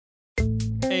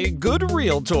A good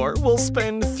realtor will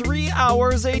spend 3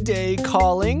 hours a day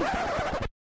calling.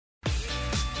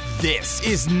 This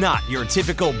is not your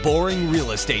typical boring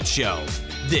real estate show.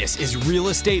 This is real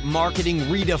estate marketing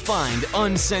redefined,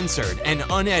 uncensored, and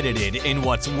unedited in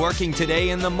what's working today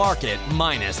in the market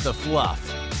minus the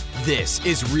fluff. This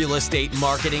is Real Estate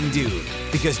Marketing Dude,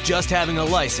 because just having a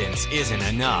license isn't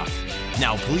enough.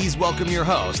 Now please welcome your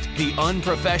host, the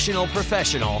unprofessional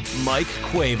professional, Mike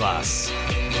Cuevas.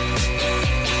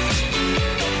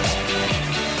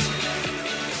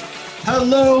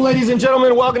 Hello, ladies and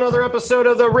gentlemen. Welcome to another episode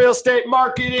of the Real Estate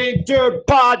Marketing Dude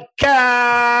Podcast.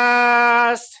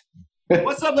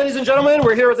 What's up, ladies and gentlemen?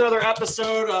 We're here with another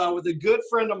episode with a good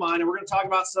friend of mine, and we're going to talk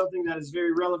about something that is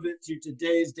very relevant to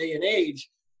today's day and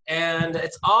age. And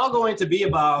it's all going to be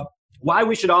about why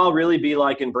we should all really be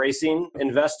like embracing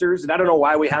investors. And I don't know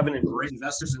why we haven't embraced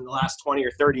investors in the last 20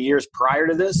 or 30 years prior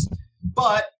to this,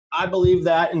 but I believe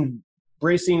that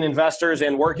embracing investors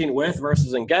and working with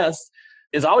versus against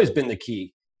has always been the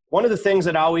key. One of the things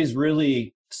that always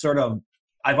really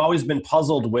I've always been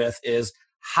puzzled with is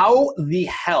how the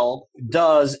hell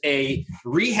does a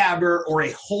rehabber or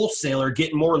a wholesaler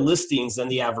get more listings than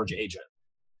the average agent?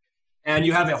 And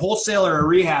you have a wholesaler or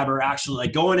a rehabber actually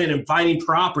like going in and finding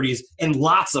properties and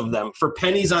lots of them for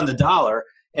pennies on the dollar,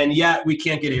 and yet we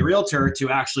can't get a realtor to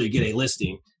actually get a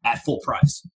listing at full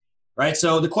price. Right.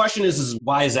 So the question is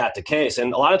why is that the case?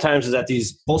 And a lot of times is that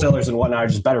these wholesalers and whatnot are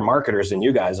just better marketers than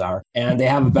you guys are, and they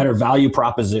have a better value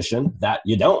proposition that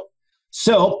you don't.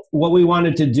 So what we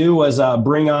wanted to do was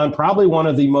bring on probably one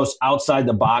of the most outside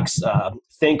the box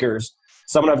thinkers,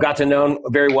 someone I've got to know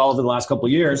very well over the last couple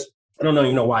of years. I don't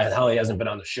even know why the hell he hasn't been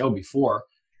on the show before,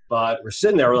 but we're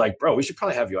sitting there, we're like, bro, we should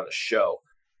probably have you on the show.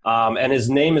 And his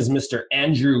name is Mr.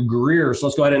 Andrew Greer. So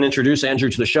let's go ahead and introduce Andrew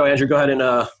to the show. Andrew, go ahead and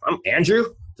I'm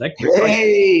Andrew.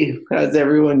 Hey, how's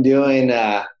everyone doing?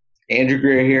 Andrew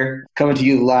Greer here, coming to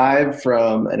you live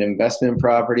from an investment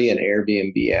property, an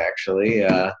Airbnb actually.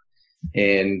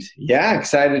 And yeah,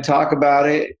 excited to talk about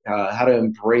it, how to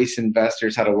embrace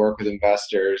investors, how to work with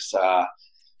investors,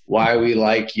 why we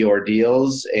like your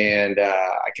deals. And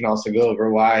I can also go over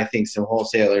why I think some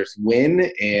wholesalers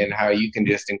win and how you can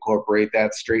just incorporate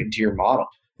that straight into your model.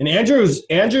 And Andrew's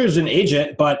an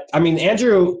agent, but I mean,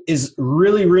 Andrew is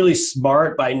really, really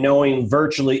smart by knowing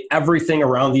virtually everything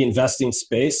around the investing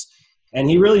space. And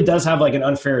he really does have like an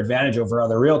unfair advantage over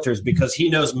other realtors because he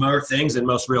knows more things than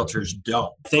most realtors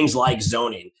don't. Things like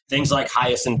zoning, things like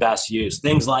highest and best use,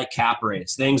 things like cap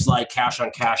rates, things like cash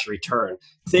on cash return,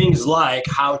 things like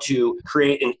how to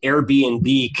create an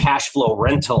Airbnb cash flow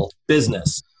rental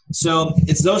business. So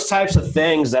it's those types of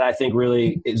things that I think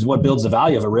really is what builds the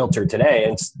value of a realtor today.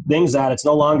 And it's things that it's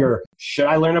no longer, should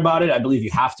I learn about it? I believe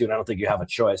you have to, and I don't think you have a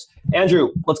choice. Andrew,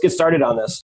 let's get started on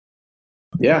this.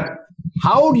 Yeah.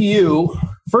 How do you,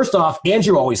 first off,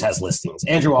 Andrew always has listings.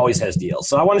 Andrew always has deals.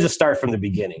 So I want to just start from the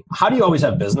beginning. How do you always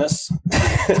have business?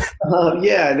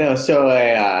 So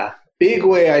a big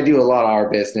way I do a lot of our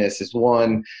business is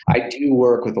one, I do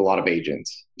work with a lot of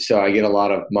agents. So I get a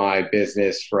lot of my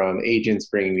business from agents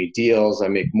bringing me deals. I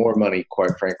make more money,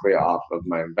 quite frankly, off of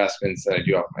my investments than I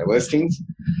do off my listings.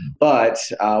 But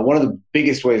one of the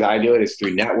biggest ways I do it is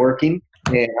through networking.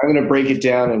 And I'm going to break it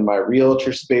down in my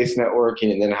realtor space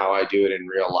networking and then how I do it in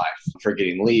real life for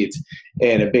getting leads.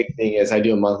 And a big thing is I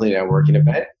do a monthly networking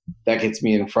event that gets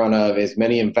me in front of as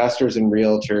many investors and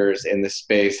realtors in the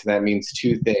space. And that means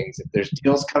two things. If there's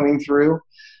deals coming through,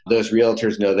 those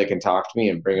realtors know they can talk to me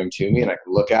and bring them to me, and I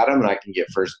can look at them and I can get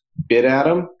first bid at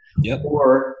them. Yep.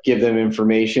 Or give them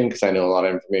information because I know a lot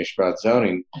of information about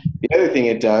zoning. The other thing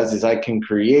it does is I can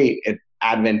create an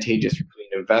advantageous between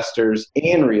investors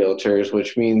and realtors,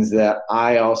 which means that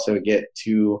I also get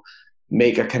to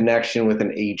make a connection with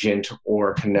an agent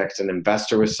or connect an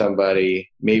investor with somebody.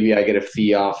 Maybe I get a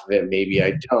fee off of it, maybe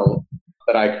I don't,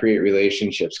 but I create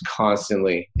relationships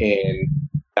constantly, and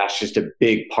that's just a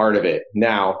big part of it.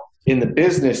 Now, in the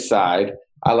business side,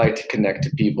 I like to connect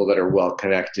to people that are well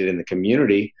connected in the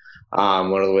community.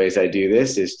 One of the ways I do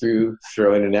this is through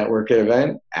throwing a networking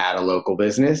event at a local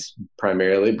business,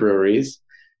 primarily breweries,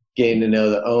 getting to know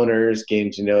the owners,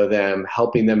 getting to know them,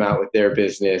 helping them out with their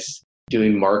business,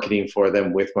 doing marketing for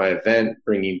them with my event,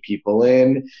 bringing people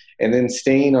in, and then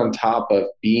staying on top of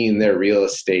being their real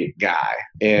estate guy.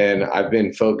 And I've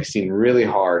been focusing really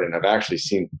hard, and I've actually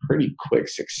seen pretty quick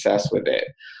success with it,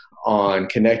 on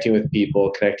connecting with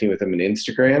people, connecting with them on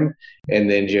Instagram, and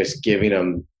then just giving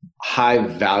them high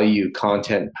value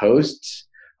content posts.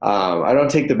 I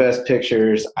don't take the best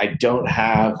pictures. I don't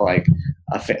have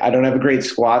I don't have a great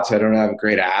squat, so I don't have a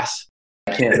great ass.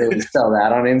 I can't really sell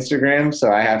that on Instagram,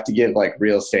 so I have to give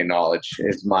real estate knowledge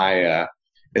is my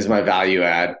is my value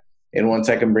add. And once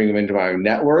I can bring them into my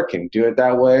network and do it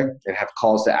that way and have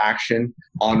calls to action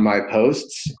on my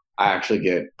posts, I actually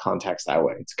get contacts that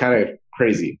way. It's kind of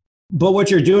crazy. But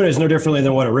what you're doing is no differently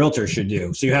than what a realtor should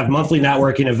do. So you have monthly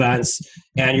networking events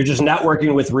and you're just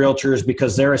networking with realtors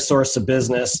because they're a source of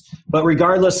business. But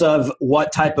regardless of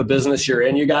what type of business you're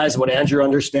in, you guys, what Andrew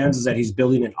understands is that he's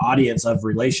building an audience of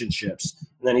relationships.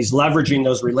 And then he's leveraging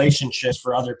those relationships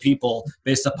for other people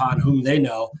based upon whom they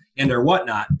know and or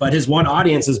whatnot. But his one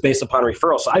audience is based upon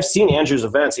referrals. So I've seen Andrew's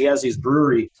events. He has these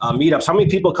brewery meetups. How many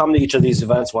people come to each of these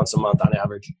events once a month on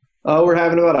average? We're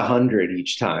having about 100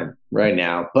 each time right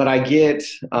now. But I get,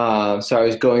 so I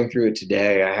was going through it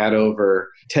today. I had over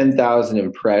 10,000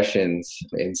 impressions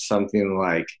in something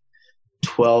like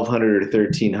 1,200 or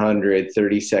 1,300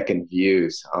 30-second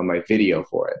views on my video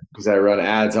for it because I run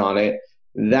ads on it.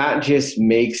 That just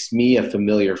makes me a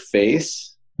familiar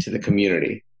face to the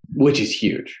community, which is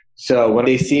huge. So when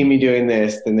they see me doing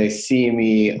this, then they see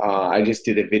me, I just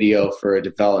did a video for a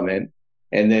development,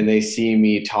 and then they see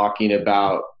me talking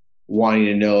about wanting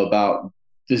to know about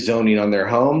the zoning on their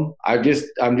home. I'm just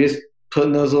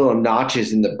putting those little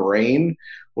notches in the brain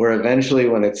where eventually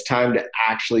when it's time to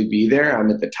actually be there, I'm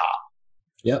at the top.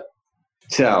 Yep.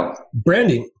 So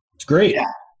branding, it's great. Yeah.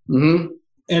 Mm-hmm.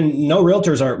 And no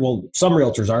realtors are, well, some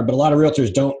realtors are, but a lot of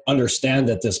realtors don't understand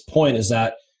at this point is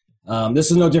that this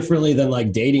is no differently than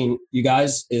like dating, you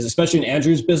guys, is especially in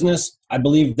Andrew's business. I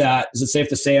believe that, is it safe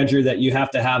to say, Andrew, that you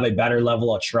have to have a better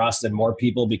level of trust than more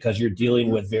people because you're dealing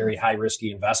with very high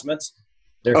risky investments.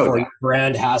 Therefore, your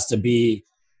brand has to be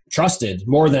trusted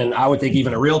more than I would think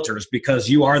even a realtor's because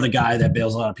you are the guy that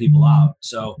bails a lot of people out.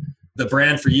 So the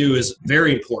brand for you is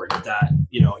very important that,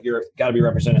 you know, you're got to be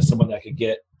represented as someone that could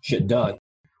get shit done.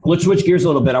 Let's switch gears a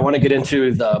little bit. I want to get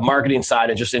into the marketing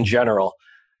side and just in general.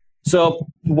 So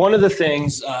one of the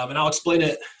things, and I'll explain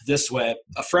it this way,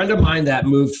 a friend of mine that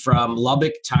moved from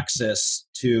Lubbock, Texas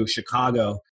to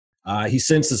Chicago, he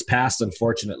since has passed,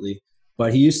 unfortunately,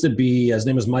 but he used to be, his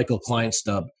name is Michael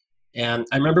Kleinstub. And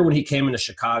I remember when he came into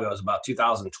Chicago, it was about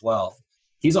 2012.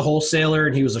 He's a wholesaler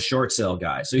and he was a short sale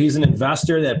guy. So he's an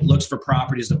investor that looks for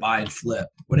properties to buy and flip.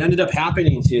 What ended up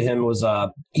happening to him was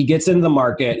he gets into the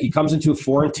market. He comes into a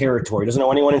foreign territory, doesn't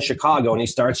know anyone in Chicago, and he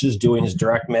starts just doing his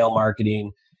direct mail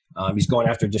marketing. He's going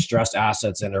after distressed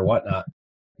assets and or whatnot.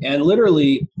 And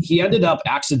literally, he ended up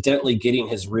accidentally getting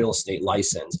his real estate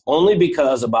license only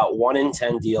because about 1 in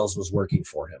 10 deals was working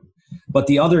for him. But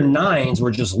the other 9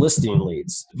 were just listing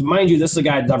leads. Mind you, this is a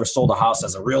guy that never sold a house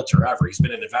as a realtor ever. He's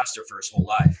been an investor for his whole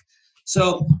life.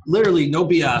 So literally, no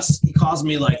BS. He calls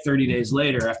me like 30 days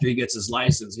later after he gets his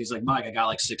license. He's like, Mike, I got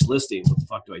like 6 listings. What the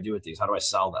fuck do I do with these? How do I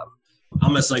sell them?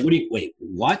 I'm just like, wait,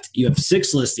 what? You have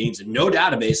 6 listings and no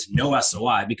database, no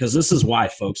SOI, because this is why,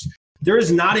 folks. There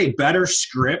is not a better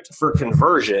script for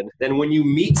conversion than when you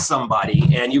meet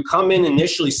somebody and you come in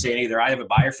initially saying either I have a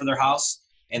buyer for their house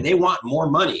and they want more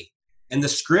money. And the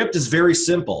script is very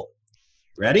simple.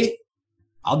 Ready?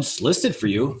 I'll just list it for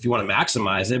you if you want to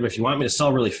maximize it. But if you want me to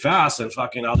sell really fast, then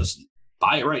I'll just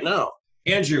buy it right now.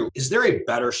 Andrew, is there a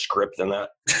better script than that?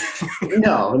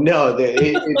 No.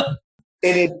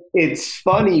 It's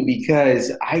funny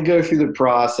because I go through the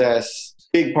process.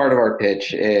 Big part of our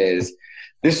pitch is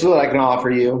this is what I can offer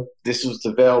you. This is what's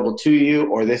available to you,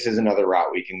 or this is another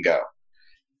route we can go.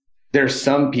 There's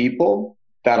some people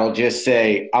that'll just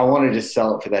say, I want to just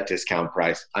sell it for that discount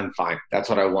price. I'm fine. That's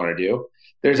what I want to do.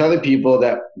 There's other people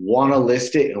that want to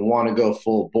list it and want to go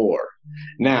full bore.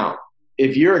 Now,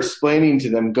 if you're explaining to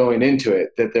them going into it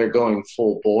that they're going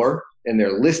full bore and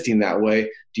they're listing that way,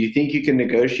 do you think you can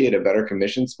negotiate a better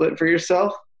commission split for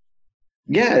yourself?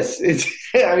 Yes.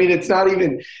 It's not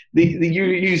even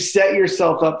you set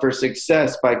yourself up for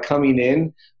success by coming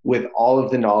in with all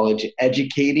of the knowledge,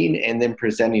 educating, and then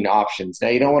presenting options. Now,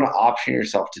 you don't want to option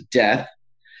yourself to death.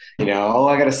 I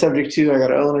got a subject to, I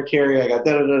got an owner carry, I got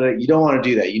da-da-da-da. You don't want to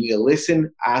do that. You need to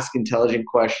listen, ask intelligent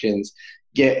questions,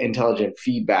 get intelligent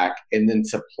feedback, and then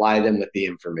supply them with the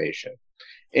information.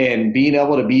 And being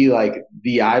able to be like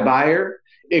the iBuyer,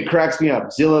 it cracks me up.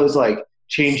 Zillow's like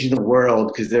changing the world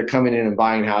because they're coming in and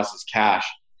buying houses cash.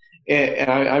 And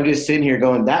I'm just sitting here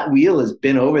going, that wheel has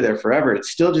been over there forever.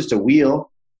 It's still just a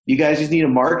wheel. You guys just need to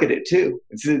market it too.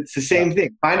 It's the same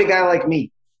thing. Find a guy like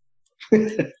me.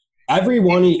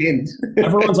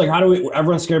 Everyone's like,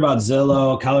 everyone's scared about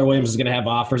Zillow. Keller Williams is going to have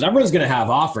offers. Everyone's going to have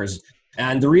offers.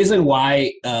 And the reason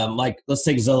why, let's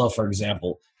take Zillow, for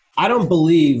example. I don't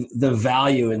believe the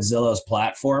value in Zillow's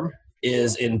platform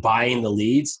is in buying the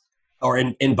leads or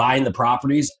in buying the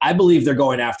properties. I believe they're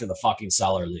going after the fucking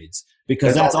seller leads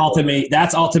because that's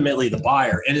ultimately the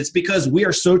buyer. And it's because we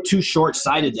are so too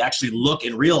short-sighted to actually look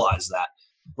and realize that.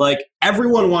 Like,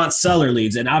 everyone wants seller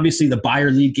leads, and obviously the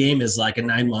buyer lead game is like a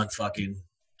 9-month fucking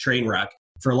train wreck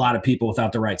for a lot of people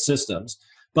without the right systems.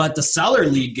 But the seller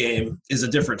lead game is a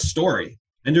different story.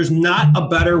 And there's not a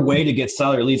better way to get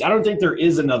seller leads. I don't think there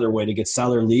is another way to get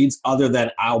seller leads other than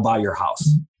I'll buy your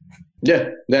house. Yeah,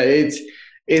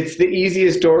 it's the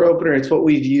easiest door opener. It's what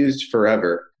we've used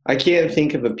forever. I can't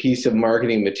think of a piece of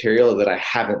marketing material that I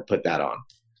haven't put that on.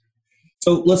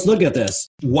 So let's look at this.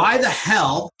 Why the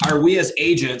hell are we as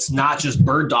agents not just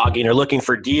bird dogging or looking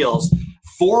for deals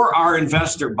for our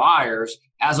investor buyers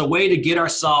as a way to get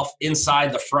ourselves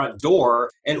inside the front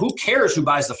door? And who cares who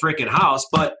buys the freaking house?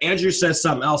 But Andrew says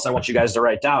something else I want you guys to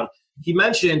write down. He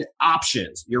mentioned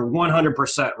options. You're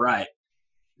 100% right.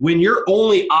 When your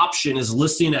only option is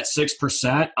listing at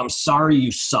 6%, I'm sorry,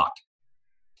 you suck.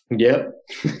 Yep.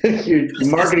 Your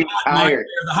marketing tired.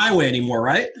 The highway anymore,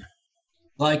 right?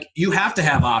 Like, you have to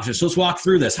have options. So let's walk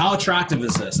through this. How attractive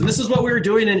is this? And this is what we were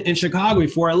doing in Chicago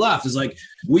before I left, is like,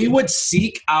 we would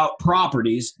seek out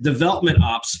properties, development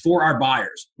ops for our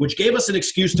buyers, which gave us an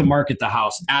excuse to market the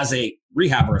house as a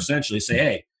rehabber, essentially. Say,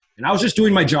 hey, and I was just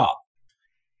doing my job.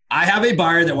 I have a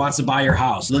buyer that wants to buy your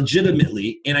house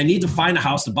legitimately, and I need to find a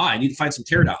house to buy. I need to find some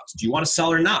teardowns. Do you want to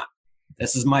sell or not?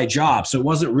 This is my job. So it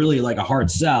wasn't really like a hard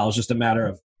sell. It's just a matter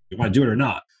of, you want to do it or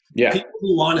not. Yeah. People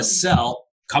who want to sell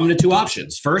come into two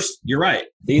options. First, you're right.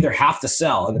 They either have to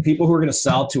sell, and the people who are going to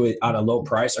sell to it on a low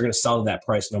price are going to sell to that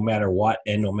price no matter what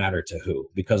and no matter to who,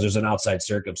 because there's an outside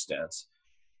circumstance.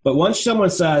 But once someone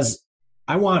says,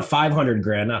 I want 500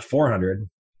 grand, not 400,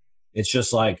 it's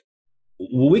just like,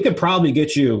 well, we could probably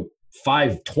get you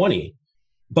 520,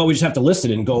 but we just have to list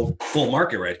it and go full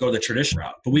market rate, go the traditional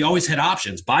route. But we always had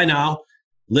options: buy now,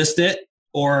 list it,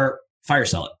 or fire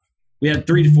sell it. We had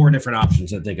 3 to 4 different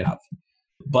options that they could have.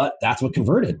 But that's what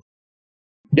converted.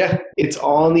 Yeah, it's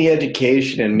all in the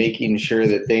education and making sure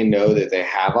that they know that they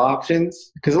have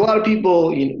options. Because a lot of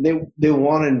people, they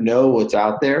want to know what's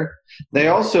out there. They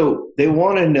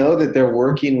want to know that they're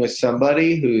working with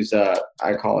somebody who's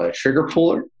I call it a trigger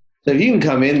puller. So if you can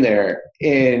come in there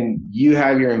and you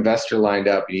have your investor lined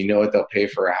up and you know what they'll pay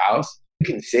for a house, you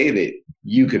can say that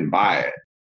you can buy it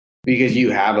because you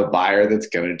have a buyer that's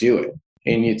going to do it.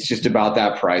 And it's just about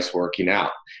that price working out.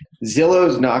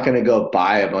 Zillow's not going to go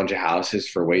buy a bunch of houses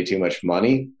for way too much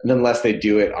money unless they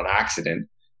do it on accident.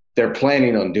 They're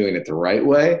planning on doing it the right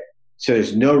way. So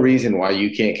there's no reason why you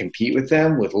can't compete with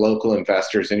them, with local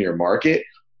investors in your market,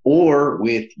 or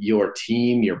with your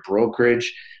team, your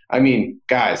brokerage. I mean,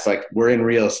 guys, like, we're in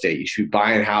real estate. You should be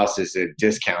buying houses at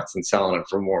discounts and selling them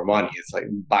for more money. It's like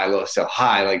buy low, sell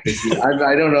high. Like this,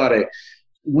 I don't know how to.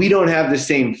 We don't have the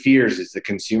same fears as the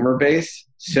consumer base.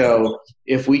 So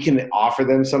if we can offer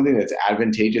them something that's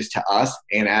advantageous to us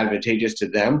and advantageous to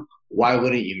them, why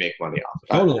wouldn't you make money off of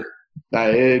it? Totally.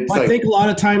 I think a lot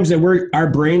of times that our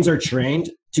brains are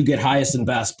trained to get highest and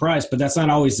best price, but that's not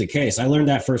always the case. I learned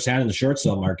that firsthand in the short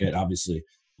sale market, obviously,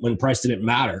 when price didn't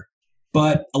matter.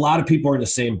 But a lot of people are in the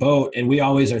same boat, and we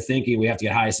always are thinking we have to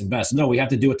get highest and best. No, we have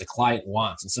to do what the client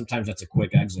wants, and sometimes that's a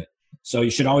quick exit. So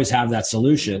you should always have that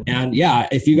solution. And yeah,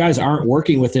 if you guys aren't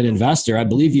working with an investor, I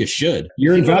believe you should.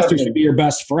 Your investor should be your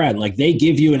best friend. Like, they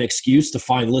give you an excuse to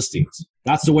find listings.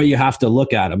 That's the way you have to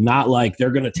look at them. Not like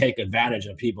they're going to take advantage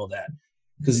of people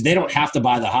because they don't have to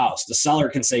buy the house. The seller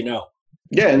can say no.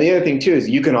 Yeah. And the other thing too is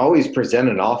you can always present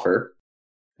an offer.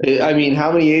 I mean,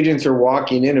 how many agents are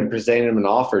walking in and presenting them an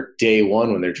offer day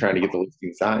one when they're trying to get the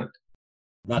listing signed?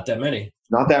 Not that many.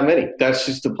 Not that many. That's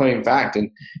just the plain fact.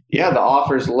 And yeah, the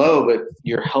offer's low, but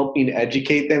you're helping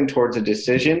educate them towards a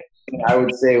decision. I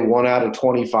would say 1 out of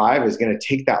 25 is going to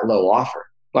take that low offer.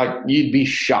 Like, you'd be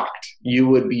shocked. You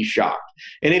would be shocked.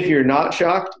 And if you're not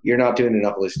shocked, you're not doing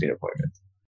enough listing appointments.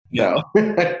 Yeah. So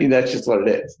I mean, that's just what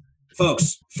it is.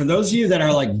 Folks, for those of you that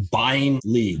are like buying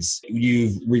leads,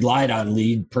 you've relied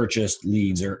on purchased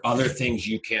leads or other things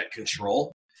you can't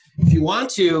control. If you want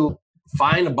to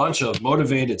find a bunch of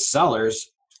motivated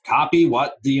sellers, copy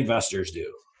what the investors do.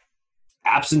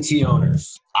 Absentee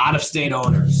owners, out-of-state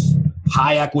owners,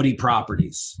 high equity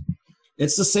properties.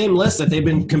 It's the same list that they've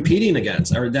been competing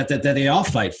against, or that they all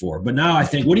fight for. But now I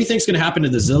think, what do you think is going to happen to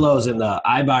the Zillows and the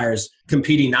iBuyers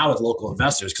competing now with local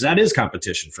investors? Because that is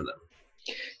competition for them.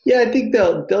 Yeah, I think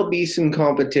there'll be some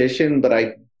competition, but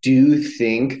I do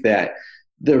think that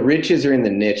the riches are in the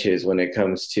niches when it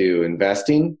comes to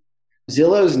investing.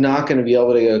 Zillow's not going to be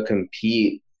able to go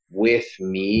compete with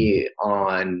me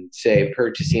on, say,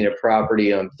 purchasing a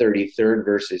property on 33rd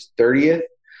versus 30th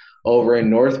over in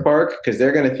North Park, because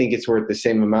they're going to think it's worth the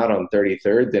same amount on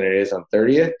 33rd than it is on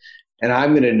 30th. And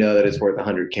I'm going to know that it's worth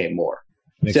 $100K more.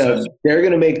 Makes So sense. they're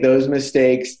going to make those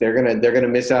mistakes. They're going to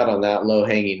miss out on that low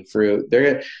hanging fruit.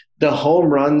 The home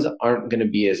runs aren't going to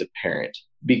be as apparent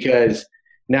because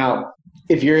now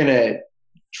if you're in a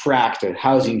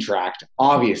housing tract,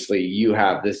 obviously you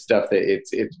have this stuff that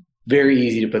it's very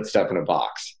easy to put stuff in a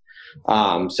box.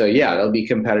 So yeah, they'll be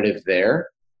competitive there.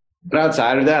 But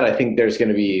outside of that, I think there's going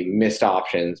to be missed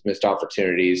options, missed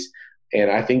opportunities. And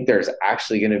I think there's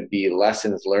actually going to be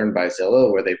lessons learned by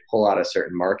Zillow where they pull out of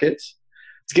certain markets.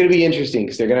 It's going to be interesting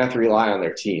because they're going to have to rely on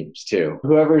their teams too.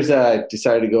 Whoever's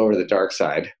decided to go over to the dark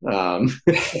side, and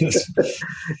they're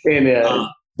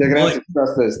going to have to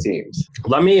trust those teams.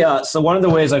 Let me. So one of the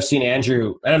ways I've seen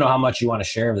Andrew, I don't know how much you want to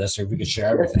share of this, or if we could share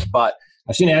everything, but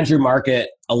I've seen Andrew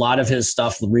market a lot of his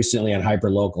stuff recently on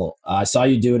Hyperlocal. I saw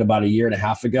you do it about a year and a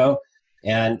half ago.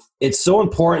 And it's so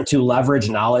important to leverage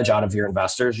knowledge out of your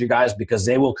investors, you guys, because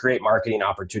they will create marketing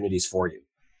opportunities for you.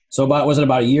 So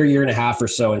about a year and a half or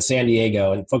so in San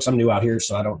Diego, and folks, I'm new out here,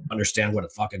 so I don't understand what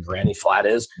a granny flat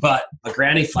is. But a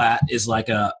granny flat is like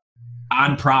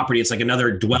on property. It's like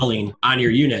another dwelling on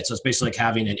your unit. So it's basically like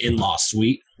having an in-law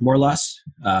suite, more or less,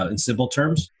 in simple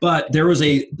terms. But there was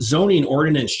a zoning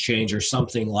ordinance change or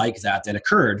something like that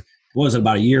occurred. What was it,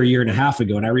 about a year and a half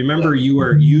ago? And I remember you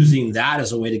were using that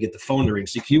as a way to get the phone to ring.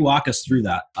 So can you walk us through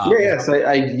that? So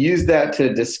I use that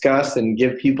to discuss and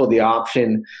give people the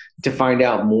option to find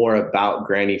out more about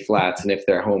granny flats and if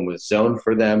their home was zoned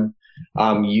for them.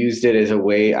 Used it as a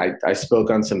way. I spoke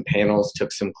on some panels,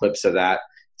 took some clips of that.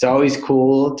 It's always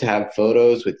cool to have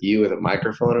photos with you with a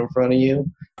microphone in front of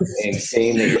you and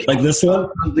saying that like this one.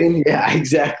 Something. Yeah,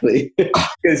 exactly.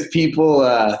 Because people,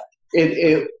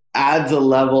 it adds a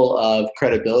level of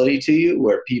credibility to you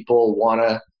where people want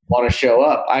to show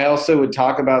up. I also would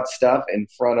talk about stuff in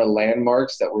front of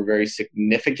landmarks that were very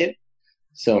significant.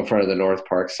 So in front of the North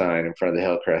Park sign, in front of the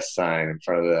Hillcrest sign, in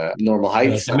front of the Normal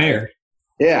Heights sign. Mayor.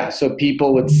 Yeah, so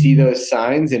people would see those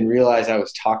signs and realize I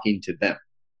was talking to them.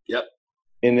 Yep.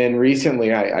 And then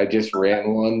recently I just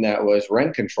ran one that was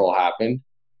rent control happened.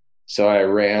 So I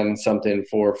ran something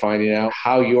for finding out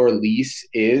how your lease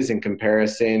is in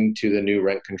comparison to the new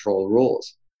rent control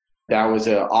rules. That was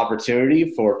an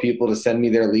opportunity for people to send me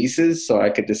their leases so I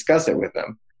could discuss it with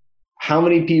them. How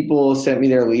many people sent me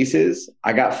their leases?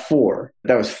 I got 4.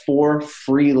 That was 4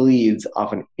 free leads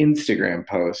off an Instagram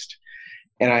post.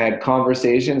 And I had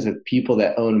conversations with people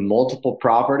that own multiple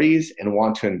properties and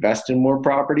want to invest in more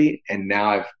property. And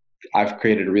now I've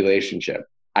created a relationship.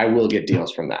 I will get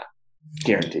deals from that.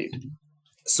 Guaranteed.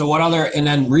 So what other, and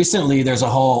then recently it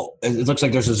looks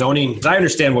like there's a zoning, because I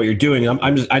understand what you're doing.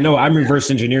 I know I'm reverse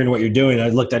engineering what you're doing. I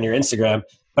looked on your Instagram,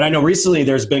 but I know recently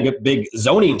there's been a big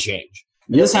zoning change.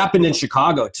 This happened in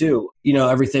Chicago too. You know,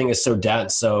 everything is so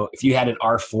dense. So if you had an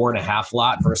R4.5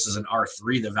 lot versus an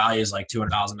R3, the value is like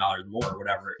 $200,000 more or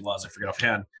whatever it was. I forget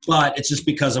offhand, but it's just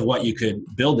because of what you could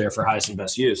build there for highest and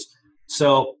best use.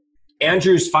 So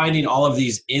Andrew's finding all of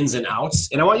these ins and outs.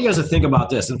 And I want you guys to think about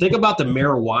this and think about the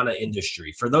marijuana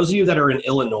industry. For those of you that are in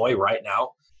Illinois right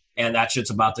now, and that shit's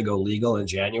about to go legal in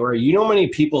January, you know how many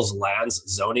people's lands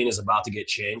zoning is about to get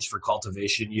changed for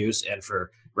cultivation use and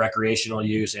for recreational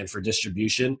use and for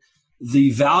distribution?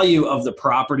 The value of the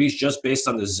properties just based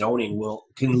on the zoning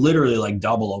can literally like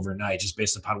double overnight just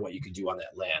based upon what you could do on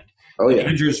that land. Oh yeah.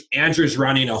 Andrew's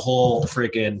running a whole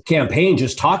freaking campaign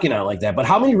just talking on it like that. But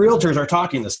how many realtors are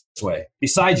talking this way?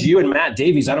 Besides you and Matt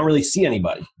Davies, I don't really see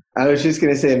anybody. I was just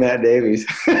going to say Matt Davies.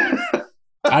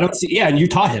 I don't see. Yeah, and you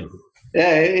taught him.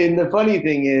 Yeah, and the funny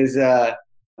thing is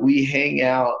we hang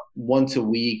out once a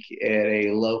week at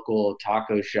a local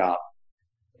taco shop.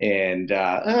 And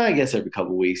I guess every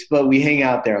couple of weeks, but we hang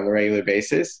out there on a regular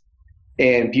basis.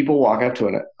 And people walk up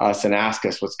to us and ask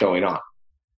us what's going on.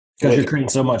 Because you're creating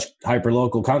so much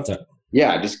hyper-local content.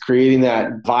 Yeah, just creating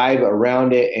that vibe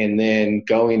around it and then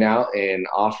going out and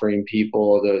offering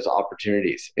people those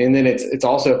opportunities. And then it's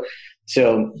also,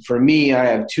 so for me, I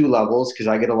have 2 levels because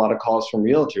I get a lot of calls from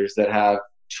realtors that have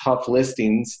tough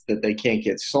listings that they can't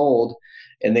get sold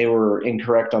and they were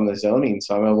incorrect on the zoning.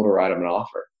 So I'm able to write them an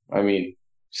offer. I mean,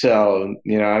 so,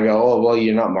 you know, I go, oh, well,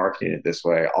 you're not marketing it this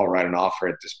way. I'll write an offer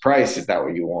at this price. Is that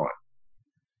what you want?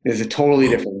 It's a totally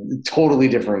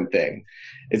different thing.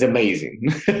 It's amazing.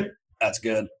 That's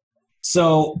good.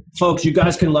 So, folks, you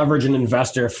guys can leverage an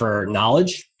investor for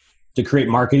knowledge to create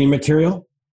marketing material.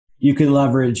 You can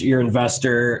leverage your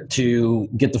investor to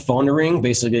get the phone to ring,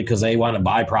 basically because they want to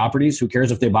buy properties. Who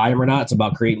cares if they buy them or not? It's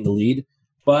about creating the lead.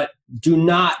 But do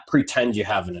not pretend you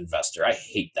have an investor. I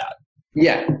hate that.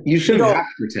 Yeah, you shouldn't have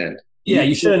to pretend. Yeah,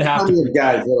 you shouldn't have to.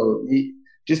 Guys,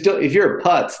 just don't, if you're a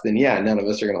putz, then yeah, none of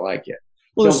us are going to like you.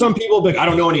 Well, there's some people like, I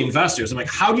don't know any investors. I'm like,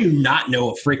 how do you not know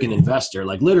a freaking investor?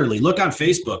 Like literally look on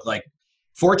Facebook, like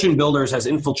Fortune Builders has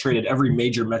infiltrated every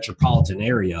major metropolitan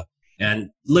area. And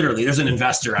literally there's an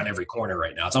investor on every corner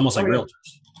right now. It's almost like realtors.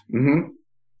 Mm-hmm.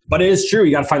 But it is true.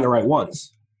 You got to find the right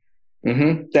ones.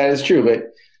 Mm-hmm. That is true. But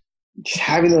just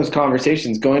having those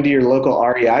conversations, going to your local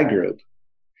REI group.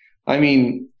 I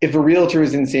mean, if a realtor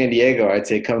is in San Diego, I'd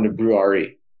say come to Brew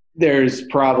RE. There's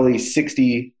probably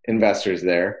 60 investors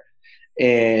there,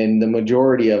 and the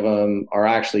majority of them are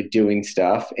actually doing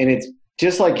stuff. And it's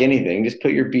just like anything, just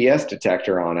put your BS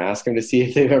detector on, ask them to see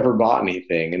if they've ever bought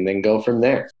anything, and then go from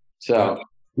there. So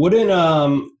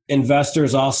wouldn't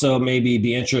investors also maybe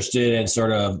be interested in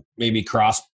sort of maybe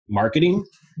cross marketing?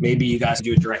 Maybe you guys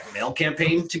do a direct mail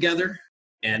campaign together,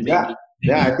 and maybe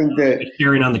I think that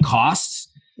sharing on the costs.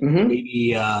 Mm-hmm.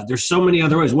 Maybe there's so many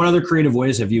other ways. What other creative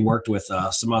ways have you worked with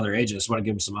some other agents? Want to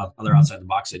give them some other outside the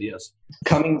box ideas?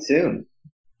 Coming soon.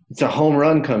 It's a home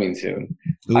run coming soon.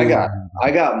 Ooh.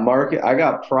 I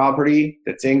got property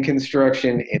that's in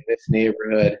construction in this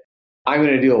neighborhood. I'm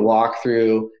going to do a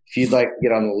walkthrough. If you'd like to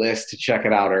get on the list to check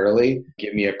it out early,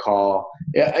 give me a call.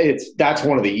 That's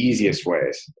one of the easiest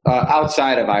ways.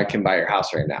 Outside of I can buy your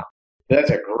house right now. That's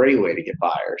a great way to get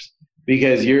buyers,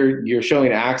 because you're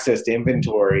showing access to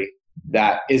inventory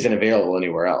that isn't available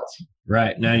anywhere else.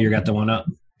 Right. Now you got the one up.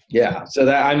 Yeah. So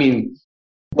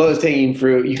lowest hanging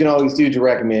fruit. You can always do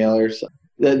direct mailers.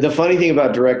 The funny thing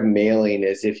about direct mailing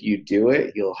is if you do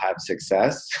it, you'll have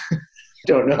success.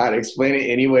 Don't know how to explain it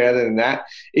any way other than that.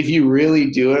 If you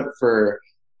really do it for,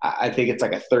 I think it's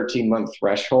like a 13-month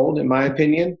threshold, in my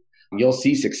opinion, you'll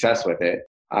see success with it.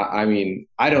 I mean,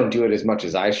 I don't do it as much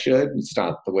as I should. It's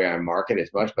not the way I market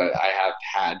as much, but I have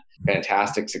had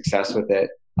fantastic success with it.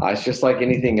 It's just like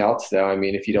anything else, though. I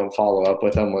mean, if you don't follow up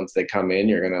with them once they come in,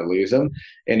 you're going to lose them.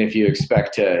 And if you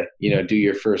expect to, do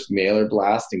your first mailer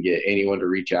blast and get anyone to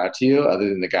reach out to you, other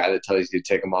than the guy that tells you to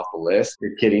take them off the list,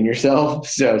 you're kidding yourself.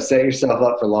 So set yourself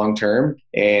up for long term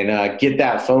and get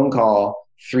that phone call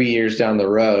 3 years down the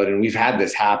road. And we've had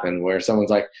this happen where someone's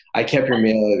like, I kept your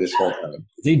mailer this whole time.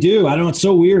 They do. I know. It's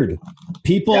so weird.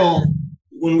 People,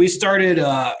 when we started,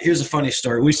 here's a funny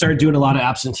story. We started doing a lot of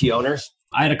absentee owners.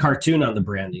 I had a cartoon on the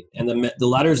branding, and the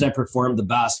letters that performed the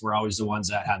best were always the ones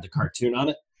that had the cartoon on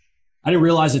it. I didn't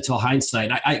realize it till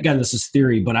hindsight. Again, this is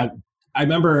theory, but I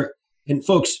remember, and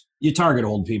folks, you target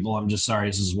old people. I'm just sorry.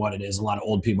 This is what it is. A lot of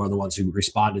old people are the ones who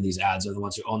respond to these ads, are the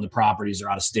ones who own the properties or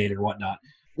out of state or whatnot,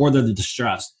 or they're the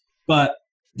distressed. But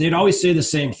they'd always say the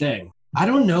same thing. I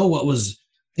don't know what was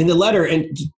in the letter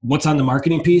and what's on the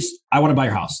marketing piece. I want to buy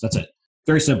your house. That's it.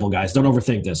 Very simple, guys. Don't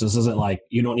overthink this. This isn't like,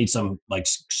 you don't need some like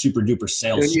super duper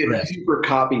sales script. Super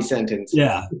copy sentence.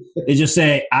 Yeah. They just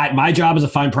say, my job is to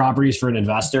find properties for an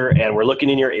investor, and we're looking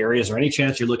in your areas, or any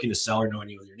chance you're looking to sell or know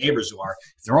any of your neighbors who are.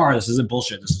 If there are, this isn't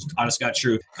bullshit. This is honest God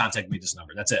true. Contact me at this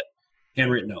number. That's it.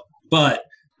 Handwritten note. But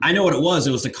I know what it was.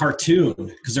 It was the cartoon,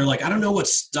 because they're like, I don't know what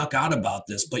stuck out about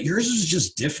this, but yours is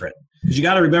just different. Because you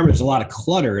got to remember, there's a lot of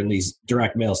clutter in these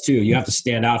direct mails too. You have to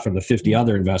stand out from the 50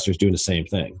 other investors doing the same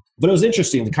thing. But it was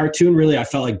interesting. The cartoon really, I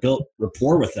felt like, built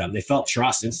rapport with them. They felt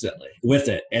trust instantly with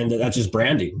it. And that's just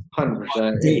branding.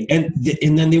 100%.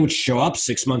 And then they would show up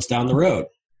 6 months down the road.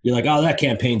 You're like, oh, that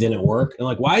campaign didn't work. And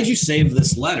like, why did you save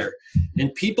this letter?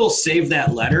 And people save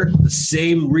that letter the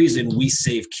same reason we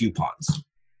save coupons.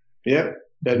 Yep.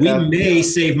 We may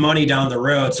save money down the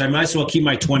road, so I might as well keep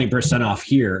my 20% off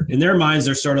here. In their minds,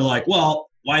 they're sort of like,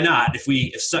 well, why not? If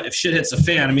shit hits the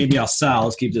fan, maybe I'll sell.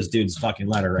 Let's keep this dude's fucking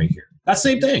letter right here. That's the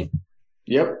same thing.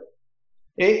 Yep.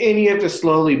 And you have to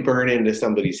slowly burn into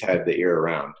somebody's head that you're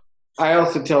around. I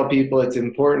also tell people it's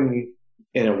important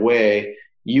in a way.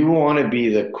 You want to be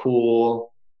the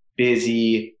cool,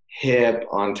 busy, hip,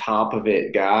 on top of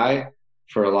it guy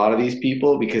for a lot of these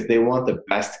people, because they want the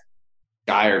best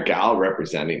guy or gal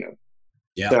representing them.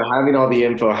 Yeah. So having all the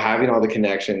info, having all the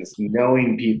connections,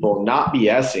 knowing people, not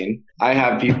BSing. I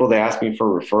have people that ask me for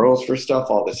referrals for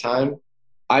stuff all the time.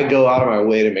 I go out of my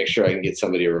way to make sure I can get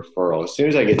somebody a referral. As soon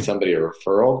as I get somebody a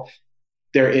referral,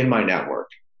 they're in my network.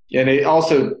 And it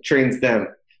also trains them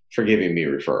for giving me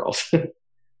referrals.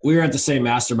 We were at the same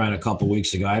mastermind a couple of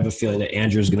weeks ago. I have a feeling that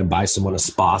Andrew's going to buy someone a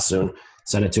spa soon.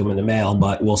 Send it to him in the mail,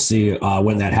 but we'll see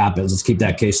when that happens. Let's keep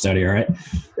that case study, all right?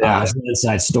 Yeah. It's an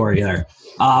inside story there.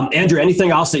 Andrew,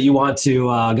 anything else that you want to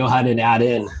go ahead and add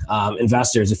in?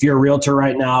 Investors, if you're a realtor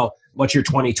right now, what's your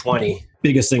 2020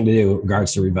 biggest thing to do in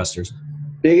regards to investors?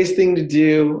 Biggest thing to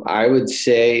do, I would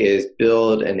say, is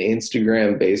build an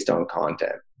Instagram based on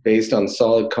content, based on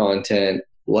solid content.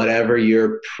 whatever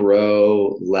your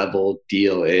pro level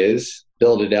deal is,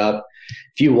 build it up.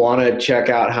 If you want to check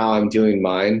out how I'm doing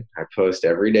mine, I post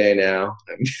every day now,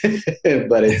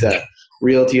 but it's a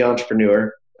Realty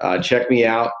Entrepreneur. Check me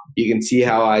out. You can see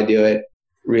how I do it,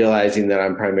 realizing that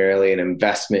I'm primarily an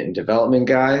investment and development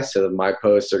guy. So my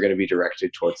posts are going to be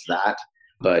directed towards that,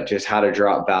 but just how to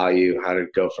drop value, how to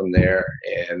go from there,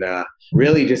 and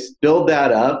really just build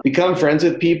that up. Become friends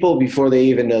with people before they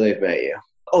even know they've met you.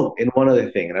 Oh, and one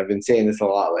other thing, and I've been saying this a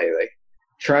lot lately,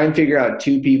 try and figure out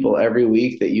 2 people every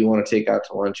week that you want to take out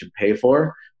to lunch and pay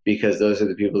for, because those are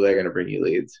the people that are going to bring you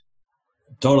leads.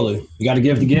 Totally. You got to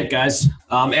give to get, guys.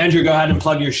 Andrew, go ahead and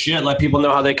plug your shit. Let people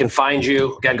know how they can find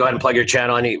you. Again, go ahead and plug your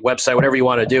channel, any website, whatever you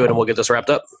want to do, and we'll get this wrapped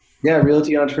up. Yeah,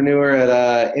 Realty Entrepreneur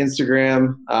at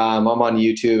Instagram. I'm on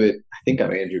YouTube. I think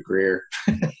I'm Andrew Greer.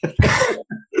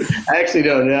 I actually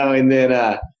don't know. And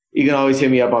then you can always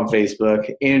hit me up on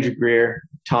Facebook. Andrew Greer,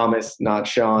 Thomas, not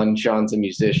Sean. Sean's a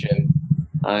musician.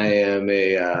 I am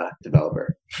a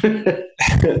developer.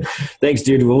 Thanks,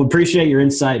 dude. We'll appreciate your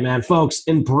insight, man. Folks,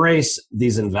 embrace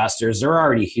these investors. They're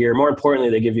already here. More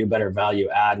importantly, they give you a better value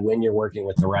add when you're working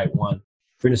with the right one.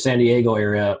 If you're in the San Diego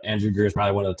area, Andrew Greer is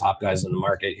probably one of the top guys in the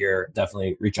market here.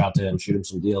 Definitely reach out to him, shoot him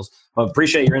some deals. But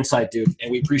appreciate your insight, dude. And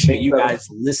we appreciate you guys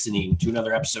listening to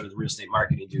another episode of the Real Estate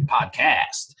Marketing Dude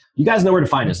podcast. You guys know where to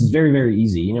find us. It's very, very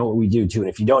easy. You know what we do too. And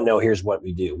if you don't know, here's what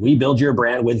we do. We build your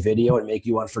brand with video and make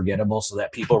you unforgettable so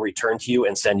that people return to you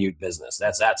and send you business.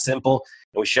 That's that simple.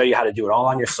 And we show you how to do it all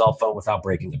on your cell phone without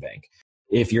breaking the bank.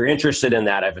 If you're interested in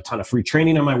that, I have a ton of free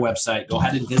training on my website. Go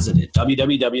ahead and visit it,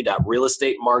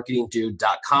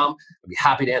 www.realestatemarketingdude.com. I'd be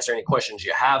happy to answer any questions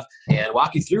you have and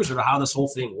walk you through sort of how this whole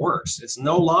thing works. It's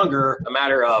no longer a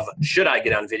matter of should I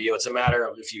get on video. It's a matter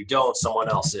of if you don't, someone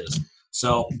else is.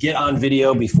 So get on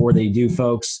video before they do,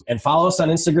 folks. And follow us on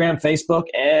Instagram, Facebook,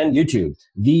 and YouTube,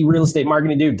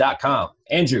 therealestatemarketingdude.com.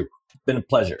 Andrew, it's been a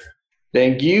pleasure.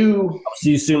 Thank you. I'll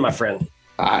see you soon, my friend.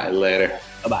 All right, later.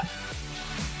 Bye-bye.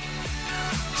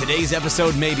 Today's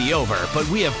episode may be over, but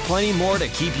we have plenty more to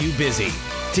keep you busy.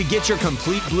 To get your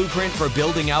complete blueprint for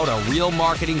building out a real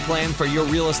marketing plan for your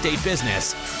real estate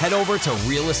business, head over to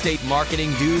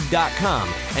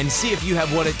realestatemarketingdude.com and see if you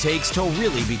have what it takes to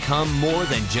really become more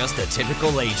than just a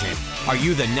typical agent. Are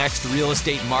you the next real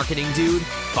estate marketing dude?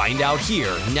 Find out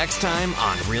here next time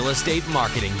on Real Estate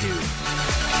Marketing Dude.